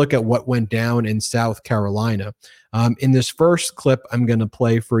 Let's take a look at what went down in South Carolina. In this first clip I'm going to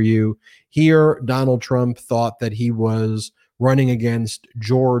play for you here, Donald Trump thought that he was running against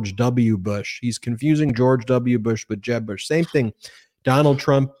George W. Bush. He's confusing George W. Bush with Jeb Bush. Same thing. Donald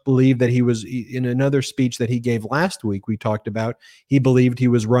Trump believed that he was, in another speech that he gave last week, we talked about, he believed he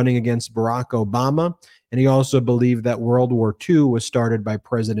was running against Barack Obama, and he also believed that World War II was started by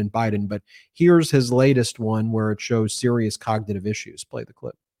President Biden. But here's his latest one where it shows serious cognitive issues. Play the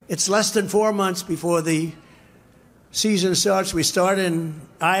clip. It's less than 4 months before the season starts. We start in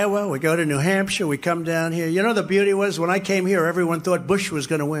Iowa, we go to New Hampshire, we come down here. You know, the beauty was when I came here, everyone thought Bush was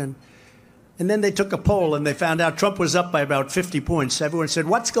going to win. And then they took a poll and they found out Trump was up by about 50 points. Everyone said,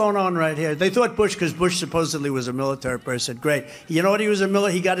 what's going on right here? They thought Bush, because Bush supposedly was a military person. Great. You know what? He was a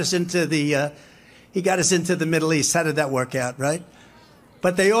military. He got us into the Middle East. How did that work out, right?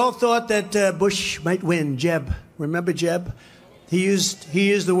 But they all thought that Bush might win. Jeb. Remember Jeb? He used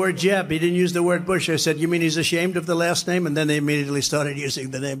the word Jeb. He didn't use the word Bush. I said, you mean he's ashamed of the last name? And then they immediately started using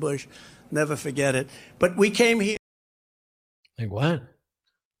the name Bush. Never forget it. But we came here. Like what?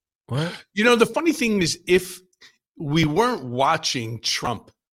 What? You know, the funny thing is, if we weren't watching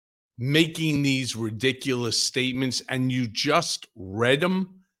Trump making these ridiculous statements and you just read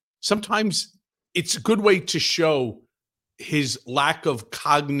them, sometimes it's a good way to show his lack of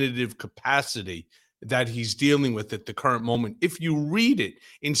cognitive capacity that he's dealing with at the current moment. If you read it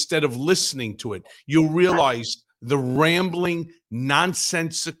instead of listening to it, you'll realize the rambling,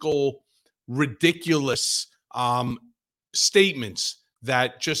 nonsensical, ridiculous statements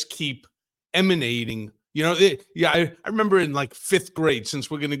that just keep emanating. You know, I remember in like 5th grade, since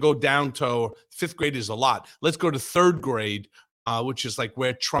we're going to go down to 5th grade is a lot. Let's go to 3rd grade, which is like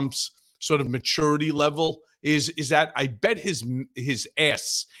where Trump's sort of maturity level is that I bet his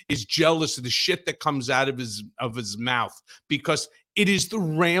ass is jealous of the shit that comes out of his mouth, because it is the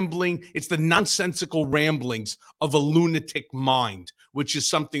rambling, it's the nonsensical ramblings of a lunatic mind, which is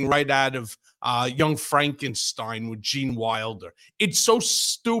something right out of Young Frankenstein with Gene Wilder. It's so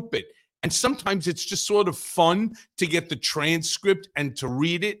stupid. And sometimes it's just sort of fun to get the transcript and to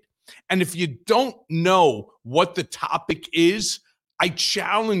read it. And if you don't know what the topic is, I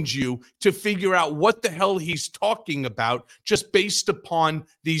challenge you to figure out what the hell he's talking about just based upon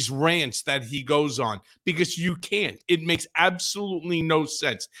these rants that he goes on, because you can't. It makes absolutely no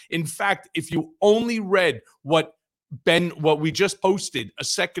sense. In fact, if you only read what we just posted a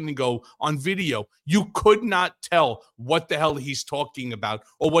second ago on video, you could not tell what the hell he's talking about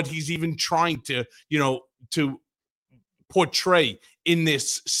or what he's even trying to, to portray in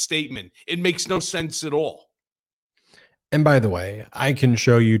this statement. It makes no sense at all. And by the way, I can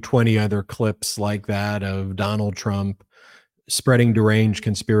show you 20 other clips like that of Donald Trump spreading deranged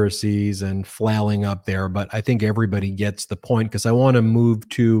conspiracies and flailing up there, but I think everybody gets the point, because I want to move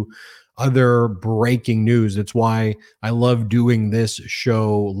to other breaking news. It's why I love doing this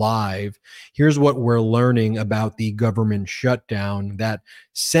show live. Here's what we're learning about the government shutdown: that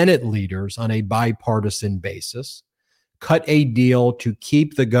Senate leaders, on a bipartisan basis, cut a deal to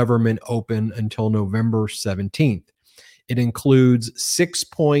keep the government open until November 17th. It includes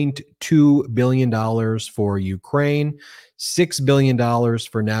 $6.2 billion for Ukraine, $6 billion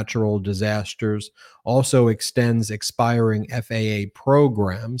for natural disasters, also extends expiring FAA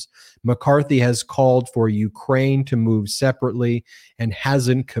programs. McCarthy has called for Ukraine to move separately and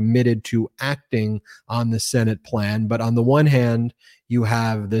hasn't committed to acting on the Senate plan. But on the one hand, you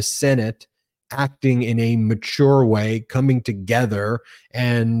have the Senate acting in a mature way, coming together,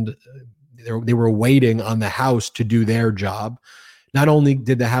 and they were waiting on the House to do their job. Not only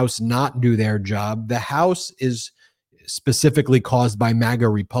did the House not do their job, the House is specifically caused by MAGA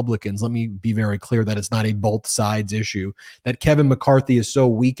Republicans. Let me be very clear that it's not a both sides issue, that Kevin McCarthy is so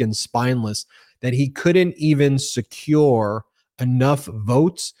weak and spineless that he couldn't even secure enough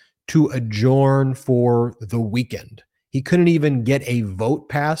votes to adjourn for the weekend. He couldn't even get a vote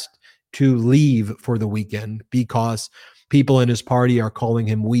passed to leave for the weekend because people in his party are calling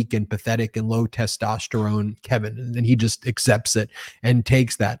him weak and pathetic and low testosterone Kevin, and he just accepts it and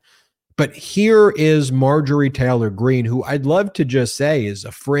takes that. But here is Marjorie Taylor Greene, who I'd love to just say is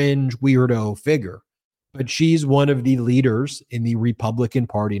a fringe weirdo figure, but she's one of the leaders in the Republican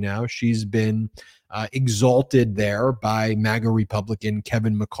Party now. She's been exalted there by MAGA Republican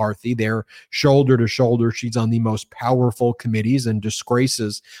Kevin McCarthy. They're shoulder to shoulder. She's on the most powerful committees and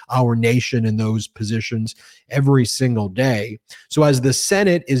disgraces our nation in those positions every single day. So as the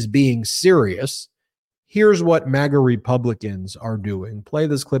Senate is being serious, here's what MAGA Republicans are doing. Play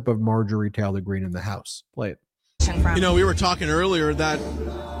this clip of Marjorie Taylor Greene in the House. Play it. You know, we were talking earlier that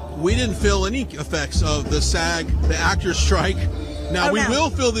we didn't feel any effects of the SAG, the actors strike. Now, we will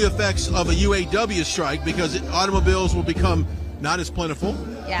feel the effects of a UAW strike because automobiles will become not as plentiful.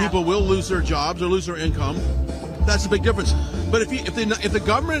 Yeah. People will lose their jobs or lose their income. That's a big difference. But if the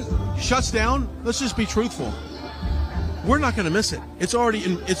government shuts down, let's just be truthful. We're not going to miss it. It's already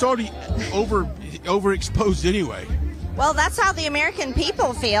overexposed anyway. Well, that's how the American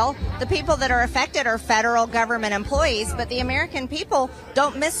people feel. The people that are affected are federal government employees, but the American people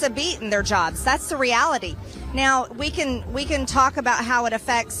don't miss a beat in their jobs. That's the reality. Now, we can talk about how it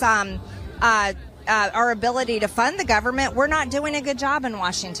affects our ability to fund the government. We're not doing a good job in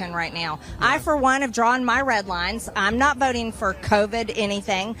Washington right now. Yeah. I, for one, have drawn my red lines. I'm not voting for COVID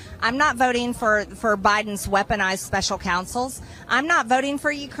anything. I'm not voting for Biden's weaponized special counsels. I'm not voting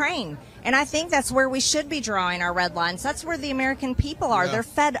for Ukraine. And I think that's where we should be drawing our red lines. That's where the American people are. Yeah. They're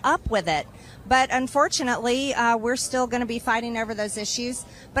fed up with it. But unfortunately, we're still going to be fighting over those issues.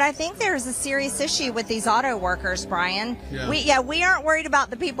 But I think there's a serious issue with these auto workers, Brian. Yeah. We aren't worried about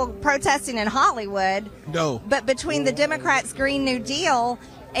the people protesting in Hollywood. No. But between the Democrats' Green New Deal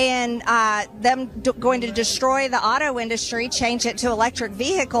and them going to destroy the auto industry, change it to electric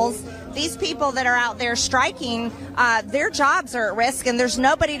vehicles, these people that are out there striking, their jobs are at risk, and there's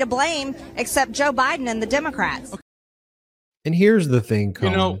nobody to blame except Joe Biden and the Democrats. And here's the thing,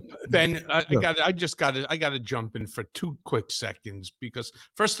 Cohen. You know, Ben, I got to jump in for 2 quick seconds because,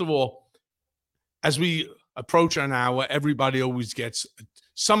 first of all, as we approach an hour, everybody always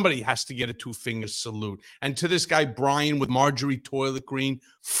somebody has to get a 2-finger salute. And to this guy, Brian, with Marjorie Toilet Green,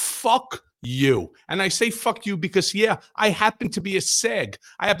 fuck you. And I say fuck you because, yeah, I happen to be a SAG.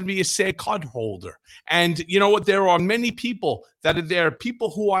 I happen to be a SAG card holder. And you know what? There are many people that are there, people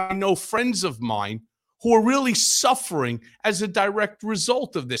who I know, friends of mine, who are really suffering as a direct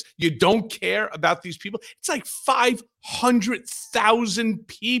result of this. You don't care about these people? It's like 500,000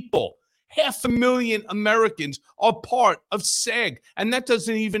 people. 500,000 Americans are part of SAG, and that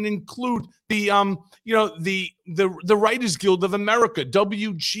doesn't even include the Writers Guild of America,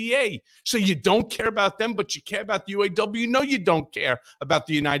 WGA. So you don't care about them, but you care about the UAW. No, you don't care about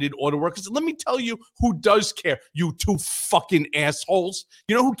the United Auto Workers. Let me tell you who does care, you 2 fucking assholes.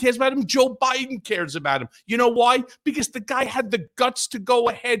 You know who cares about him? Joe Biden cares about him. You know why? Because the guy had the guts to go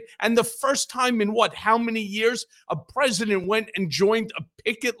ahead, and the first time in how many years a president went and joined a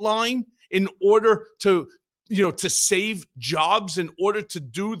picket line in order to save jobs, in order to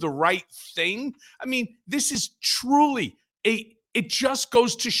do the right thing. I mean, this is truly it just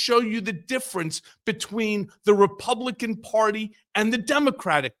goes to show you the difference between the Republican Party and the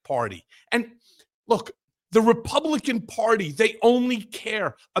Democratic Party. And look, the Republican Party, they only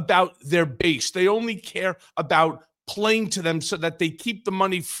care about their base. They only care about playing to them so that they keep the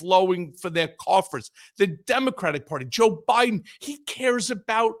money flowing for their coffers. The Democratic Party, Joe Biden, he cares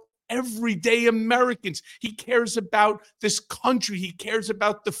about everyday Americans. He cares about this country. He cares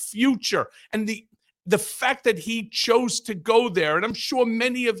about the future. And the fact that he chose to go there, and I'm sure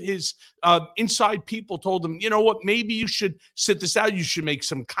many of his inside people told him, you know what, maybe you should sit this out. You should make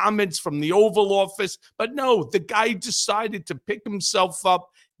some comments from the Oval Office. But no, the guy decided to pick himself up,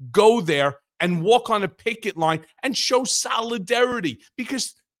 go there, and walk on a picket line and show solidarity,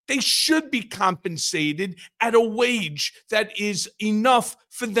 because they should be compensated at a wage that is enough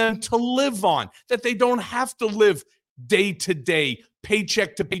for them to live on, that they don't have to live day to day,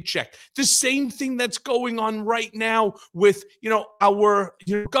 paycheck to paycheck. The same thing that's going on right now with, our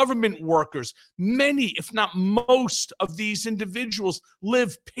government workers. Many, if not most, of these individuals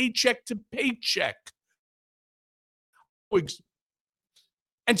live paycheck to paycheck.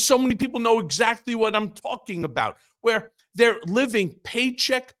 And so many people know exactly what I'm talking about, where they're living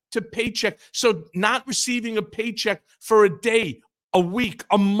paycheck to paycheck. So not receiving a paycheck for a day, a week,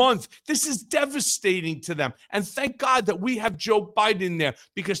 a month, this is devastating to them. And thank God that we have Joe Biden there,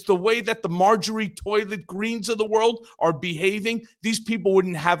 because the way that the Marjorie Toilet Greens of the world are behaving, these people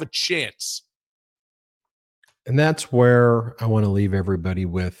wouldn't have a chance. And that's where I want to leave everybody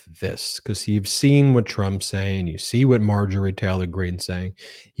with this, because you've seen what Trump's saying. You see what Marjorie Taylor Greene's saying.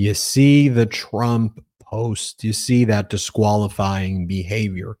 You see the Trump post. You see that disqualifying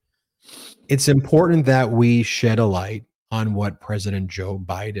behavior. it's important that we shed a light on what President Joe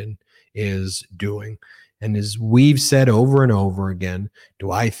Biden is doing. And as we've said over and over again,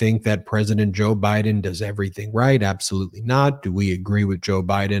 do I think that President Joe Biden does everything right? Absolutely not. Do we agree with Joe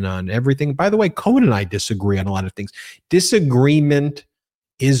Biden on everything? By the way, Cohen and I disagree on a lot of things. Disagreement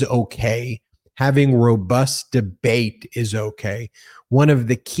is okay. Having robust debate is okay. One of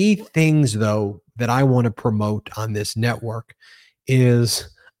the key things, though, that I want to promote on this network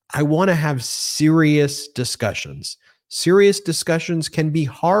is I want to have serious discussions. Serious discussions can be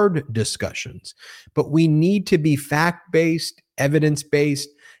hard discussions, but we need to be fact-based, evidence-based,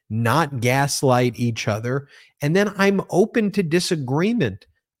 not gaslight each other. And then I'm open to disagreement.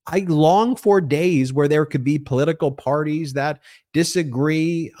 I long for days where there could be political parties that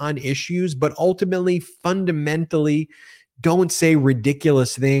disagree on issues, but ultimately, fundamentally, don't say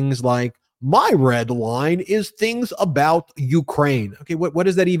ridiculous things like, my red line is things about Ukraine. Okay, what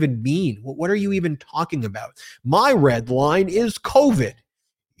does that even mean? What are you even talking about? My red line is COVID.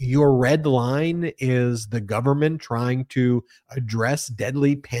 Your red line is the government trying to address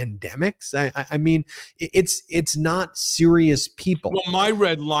deadly pandemics. I mean, it's not serious people. Well, my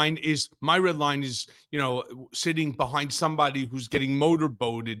red line is, you know, sitting behind somebody who's getting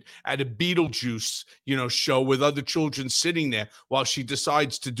motorboated at a Beetlejuice, you know, show with other children sitting there while she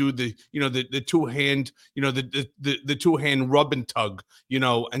decides to do the, you know, the two-hand, you know, the two-hand rub and tug, you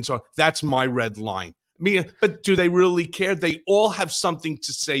know, and so that's my red line. But do they really care? They all have something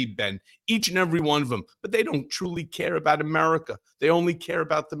to say, Ben, each and every one of them, but they don't truly care about America. They only care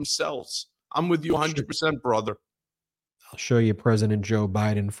about themselves. I'm with you 100%, brother. I'll show you President Joe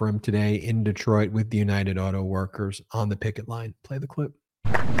Biden from today in Detroit with the United Auto Workers on the picket line. Play the clip.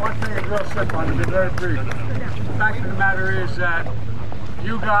 One thing is real simple, and to be very brief. The fact of the matter is that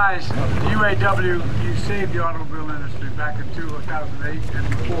you guys, the UAW, you saved the automobile industry back in 2008 and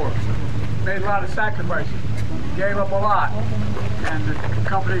before. Made a lot of sacrifices, gave up a lot, and the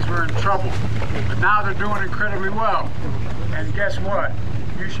companies were in trouble. But now they're doing incredibly well. And guess what?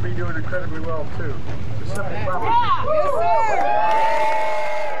 You should be doing incredibly well too. The simple proposition.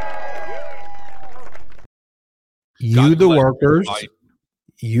 You,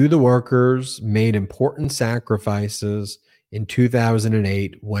 the workers, made important sacrifices in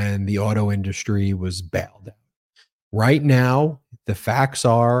 2008 when the auto industry was bailed out. Right now, the facts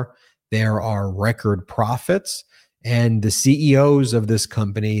are there are record profits, and the CEOs of this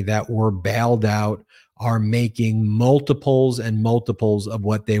company that were bailed out are making multiples and multiples of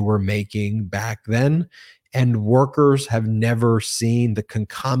what they were making back then. And workers have never seen the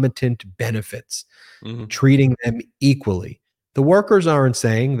concomitant benefits, treating them equally. The workers aren't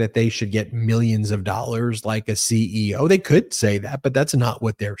saying that they should get millions of dollars like a CEO. They could say that, but that's not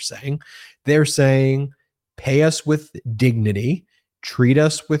what they're saying. They're saying, pay us with dignity, treat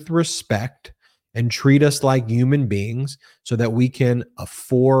us with respect, and treat us like human beings so that we can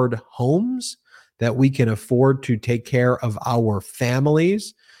afford homes, that we can afford to take care of our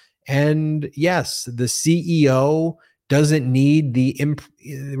families. And yes, the CEO doesn't need the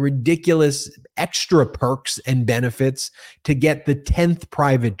ridiculous extra perks and benefits to get the 10th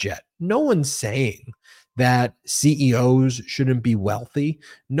private jet. No one's saying that CEOs shouldn't be wealthy.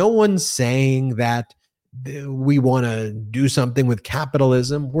 No one's saying that we want to do something with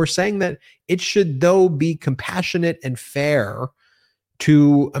capitalism. We're saying that it should, though, be compassionate and fair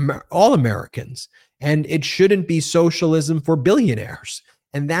to all Americans. And it shouldn't be socialism for billionaires.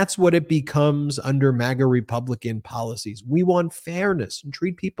 And that's what it becomes under MAGA Republican policies. We want fairness and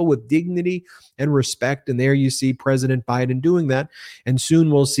treat people with dignity and respect. And there you see President Biden doing that. And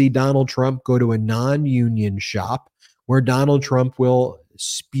soon we'll see Donald Trump go to a non-union shop where Donald Trump will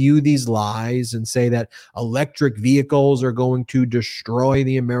spew these lies and say that electric vehicles are going to destroy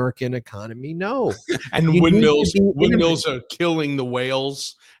the American economy. No. And windmills are killing the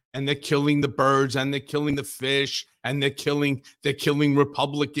whales, and they're killing the birds, and they're killing the fish, and they're killing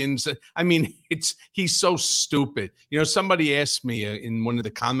Republicans. I mean, he's so stupid. You know, somebody asked me in one of the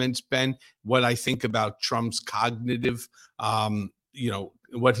comments, Ben, what I think about Trump's cognitive, you know,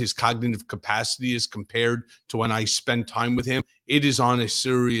 what his cognitive capacity is compared to when I spend time with him. It is on a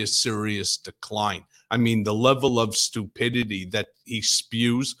serious decline. I mean, the level of stupidity that he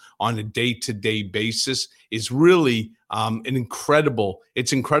spews on a day-to-day basis is really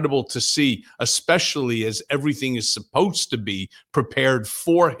it's incredible to see, especially as everything is supposed to be prepared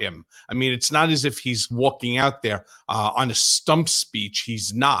for him. I mean, it's not as if he's walking out there on a stump speech.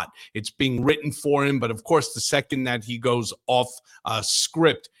 He's not. It's being written for him. But of course, the second that he goes off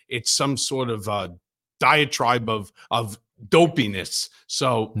script, it's some sort of diatribe of dopiness.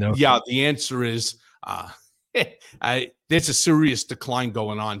 So yeah, the answer is there's a serious decline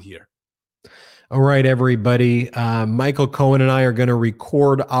going on here. All right, everybody. Michael Cohen and I are going to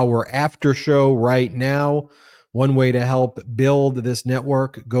record our after show right now. One way to help build this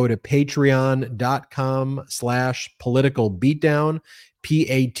network, go to patreon.com/political beatdown,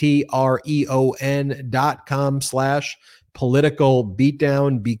 patreon.com/political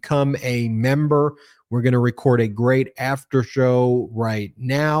beatdown. Become a member. We're going to record a great after show right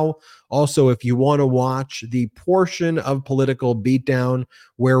now. Also, if you want to watch the portion of Political Beatdown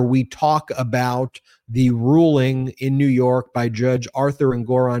where we talk about the ruling in New York by Judge Arthur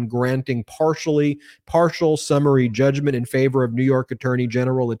Engoron granting partial summary judgment in favor of New York Attorney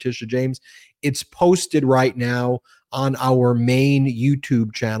General Letitia James, it's posted right now on our main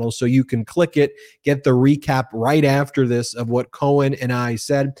YouTube channel. So you can click it, get the recap right after this of what Cohen and I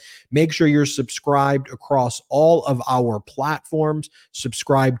said. Make sure you're subscribed across all of our platforms.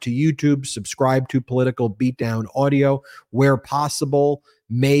 Subscribe to YouTube, subscribe to Political Beatdown Audio. Where possible,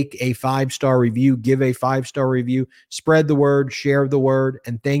 make a 5-star review, give a 5-star review, spread the word, share the word,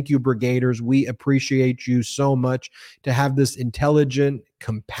 and thank you, Brigaders. We appreciate you so much to have this intelligent,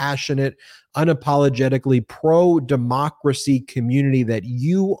 compassionate, unapologetically pro-democracy community that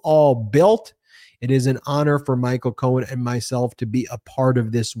you all built. It is an honor for Michael Cohen and myself to be a part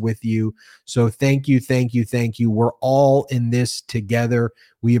of this with you. So thank you, thank you, thank you. We're all in this together.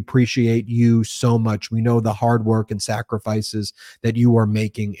 We appreciate you so much. We know the hard work and sacrifices that you are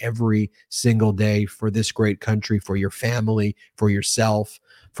making every single day for this great country, for your family, for yourself,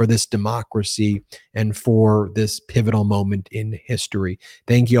 for this democracy, and for this pivotal moment in history.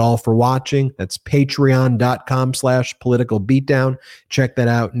 Thank you all for watching. That's patreon.com/political beatdown. Check that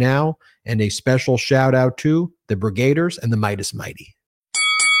out now. And a special shout out to the Brigaders and the Mighty Mighty.